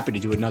I'd be happy to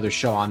do another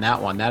show on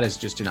that one. That is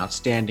just an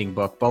outstanding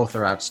book. Both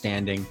are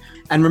outstanding.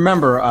 And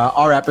remember,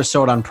 our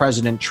episode on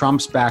President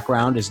Trump's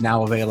background is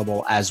now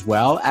available as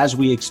well, as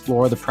we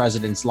explore the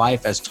president's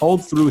life as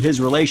told through his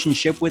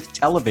relationship with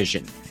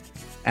television.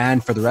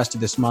 And for the rest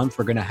of this month,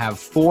 we're going to have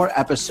 4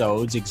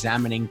 episodes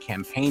examining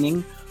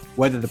campaigning,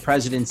 whether the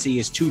presidency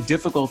is too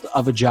difficult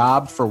of a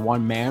job for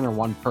one man or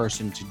one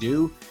person to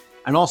do.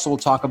 And also we'll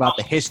talk about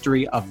the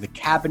history of the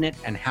cabinet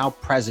and how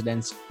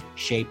presidents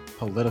shape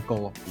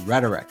political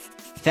rhetoric.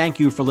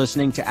 Thank you for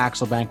listening to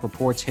Axel Bank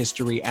Reports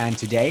History and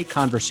Today,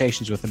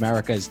 conversations with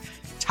America's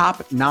top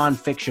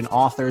nonfiction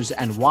authors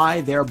and why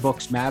their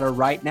books matter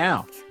right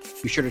now.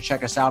 Be sure to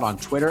check us out on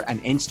Twitter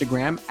and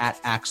Instagram at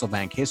Axel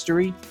Bank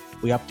History.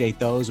 We update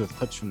those with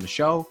clips from the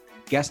show,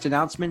 guest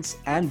announcements,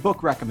 and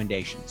book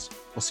recommendations.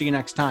 We'll see you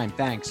next time.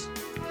 Thanks.